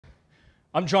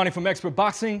I'm Johnny from Expert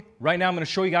Boxing. Right now I'm going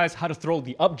to show you guys how to throw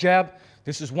the up jab.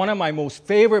 This is one of my most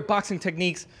favorite boxing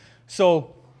techniques.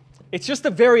 So it's just a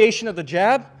variation of the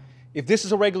jab. If this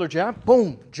is a regular jab,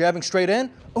 boom, jabbing straight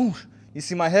in, boom. You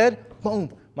see my head?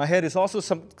 Boom. My head is also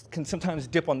can sometimes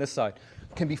dip on this side.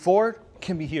 Can be forward,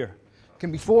 can be here.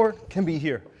 Can be forward, can be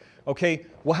here. Okay,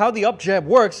 well how the up jab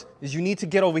works is you need to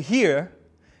get over here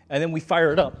and then we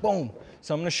fire it up, boom.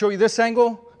 So I'm going to show you this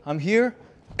angle. I'm here.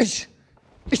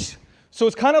 So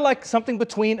it's kind of like something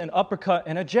between an uppercut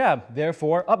and a jab,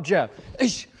 therefore up jab.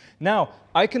 Now,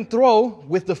 I can throw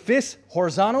with the fist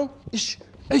horizontal,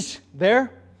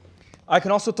 there. I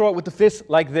can also throw it with the fist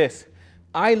like this.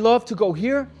 I love to go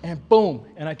here and boom,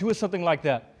 and I do it something like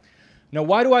that. Now,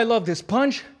 why do I love this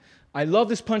punch? I love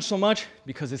this punch so much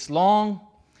because it's long,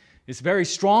 it's very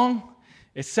strong,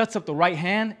 it sets up the right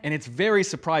hand, and it's very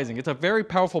surprising. It's a very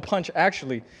powerful punch,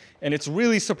 actually, and it's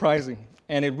really surprising.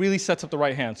 And it really sets up the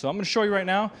right hand. So I'm going to show you right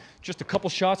now just a couple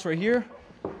shots right here.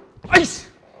 Ice!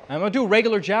 I'm going to do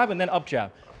regular jab and then up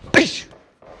jab. Ice!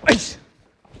 Ice!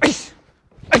 Ice!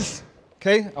 Ice!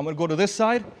 Okay, I'm going to go to this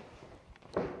side.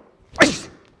 Ice!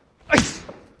 Ice!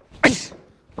 Ice!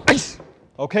 Ice!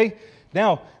 Okay,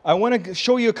 now I want to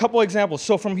show you a couple examples.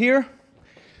 So from here,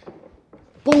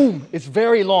 boom, it's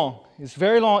very long. It's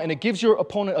very long and it gives your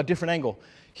opponent a different angle.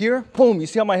 Here, boom, you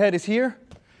see how my head is here?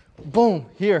 Boom,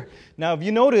 here. Now, if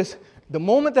you notice, the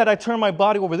moment that I turn my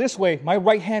body over this way, my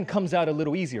right hand comes out a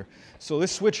little easier. So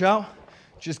let's switch out.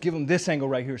 Just give him this angle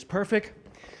right here. It's perfect.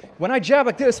 When I jab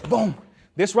like this, boom.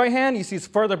 This right hand, you see it's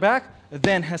further back,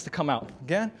 then has to come out.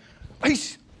 Again,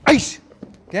 ice, ice.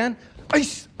 Again,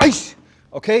 ice, ice.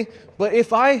 Okay? But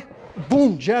if I,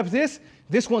 boom, jab this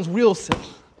one's real simple.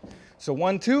 So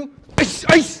 1, 2, ice,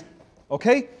 ice.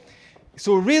 Okay?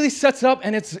 So it really sets up,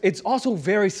 and it's also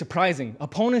very surprising.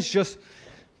 Opponents just,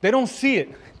 they don't see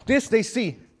it. This they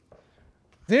see.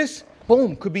 This,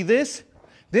 boom, could be this.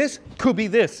 This could be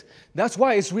this. That's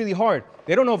why it's really hard.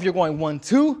 They don't know if you're going 1,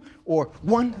 2 or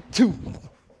 1, 2.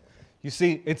 You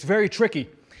see, it's very tricky.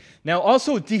 Now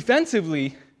also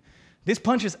defensively, this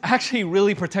punch actually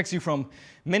really protects you from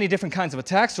many different kinds of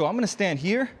attacks. So I'm going to stand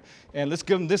here, and let's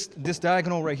give him this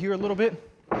diagonal right here a little bit.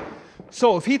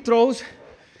 So if he throws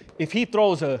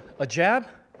a jab,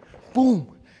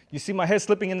 boom, you see my head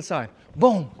slipping inside,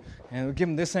 boom, and we'll give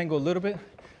him this angle a little bit,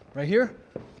 right here,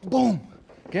 boom,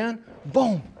 again,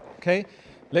 boom, okay?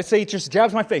 Let's say he just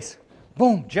jabs my face,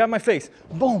 boom, jab my face,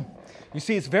 boom. You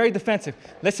see it's very defensive.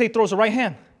 Let's say he throws a right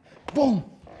hand, boom,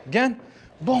 again,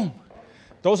 boom.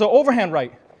 Throws an overhand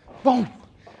right, boom.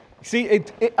 See,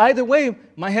 either way,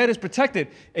 my head is protected.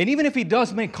 And even if he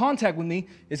does make contact with me,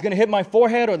 it's going to hit my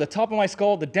forehead or the top of my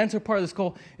skull, the denser part of the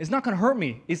skull. It's not going to hurt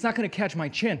me. It's not going to catch my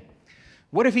chin.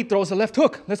 What if he throws a left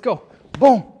hook? Let's go.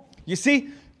 Boom. You see,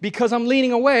 because I'm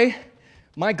leaning away,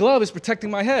 my glove is protecting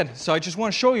my head. So I just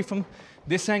want to show you from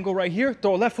this angle right here.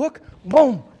 Throw a left hook.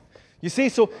 Boom. You see,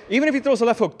 so even if he throws a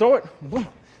left hook, throw it. Boom.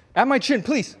 At my chin,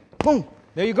 please. Boom.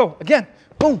 There you go. Again.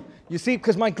 Boom. You see,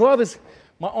 because my glove is...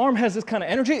 My arm has this kind of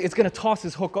energy, it's going to toss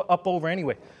this hook up over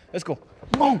anyway. Let's go.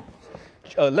 Boom.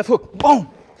 Left hook. Boom.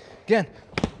 Again.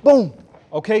 Boom.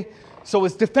 Okay? So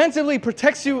it defensively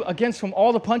protects you against from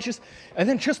all the punches. And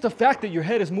then just the fact that your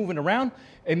head is moving around,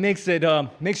 it makes you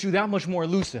that much more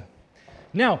elusive.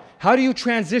 Now, how do you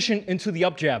transition into the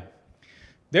up jab?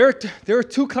 There are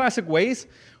two classic ways.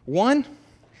 One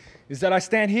is that I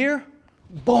stand here.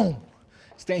 Boom.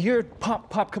 Stand here.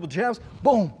 Pop a couple jabs.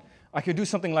 Boom. I can do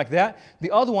something like that.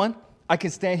 The other one, I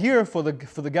can stand here for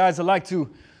the guys that like to,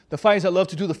 the fighters that love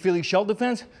to do the Philly shell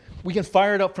defense. We can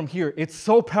fire it up from here. It's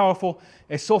so powerful.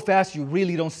 It's so fast, you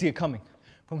really don't see it coming.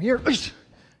 From here,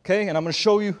 okay, and I'm going to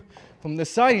show you from this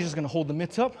side. You're just going to hold the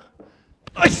mitts up.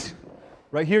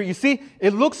 Right here, you see,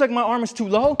 it looks like my arm is too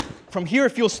low. From here,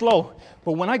 it feels slow.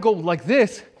 But when I go like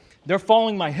this, they're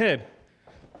following my head.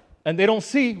 And they don't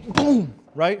see, boom,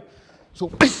 right? So,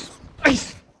 ice.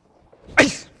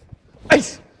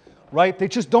 Right? They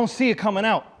just don't see it coming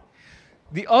out.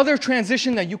 The other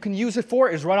transition that you can use it for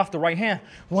is right off the right hand.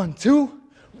 1, 2,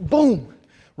 boom.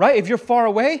 Right? If you're far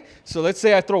away, so let's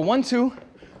say I throw 1, 2,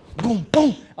 boom,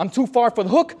 boom. I'm too far for the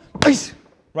hook. Ice.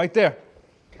 Right there.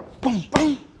 Boom,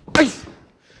 boom, ice.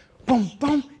 Boom,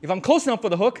 boom. If I'm close enough for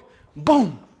the hook,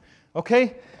 boom.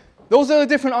 Okay? Those are the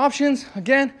different options.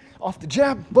 Again, off the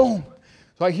jab, boom.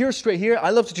 So I hear straight here.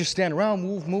 I love to just stand around,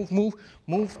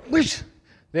 move, wish.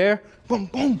 There, boom,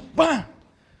 boom, bam,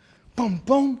 boom,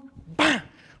 boom, bam,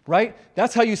 right?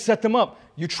 That's how you set them up.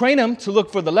 You train them to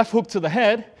look for the left hook to the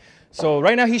head. So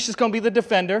right now he's just going to be the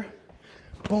defender.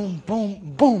 Boom,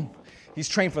 boom, boom. He's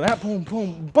trained for that. Boom,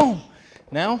 boom, boom.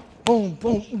 Now, boom,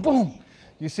 boom, boom.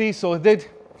 You see, so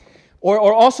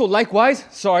Or also likewise,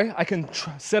 sorry, I can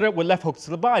set it up with left hooks to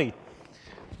the body.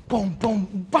 Boom,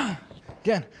 boom, bam.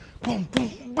 Again, boom,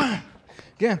 boom, bam.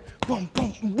 Again, boom,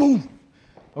 boom, boom.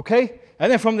 Okay?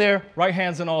 And then from there, right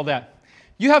hands and all that.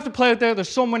 You have to play it there. There's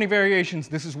so many variations.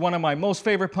 This is one of my most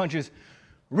favorite punches.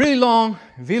 Really long,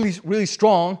 really, really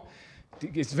strong.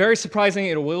 It's very surprising.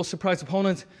 It will surprise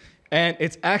opponents. And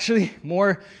it's actually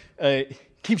more,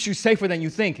 keeps you safer than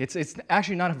you think. It's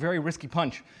actually not a very risky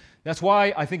punch. That's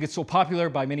why I think it's so popular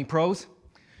by many pros.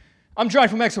 I'm John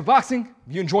from Expert Boxing.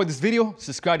 If you enjoyed this video,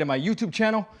 subscribe to my YouTube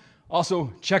channel.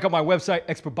 Also, check out my website,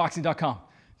 expertboxing.com.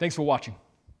 Thanks for watching.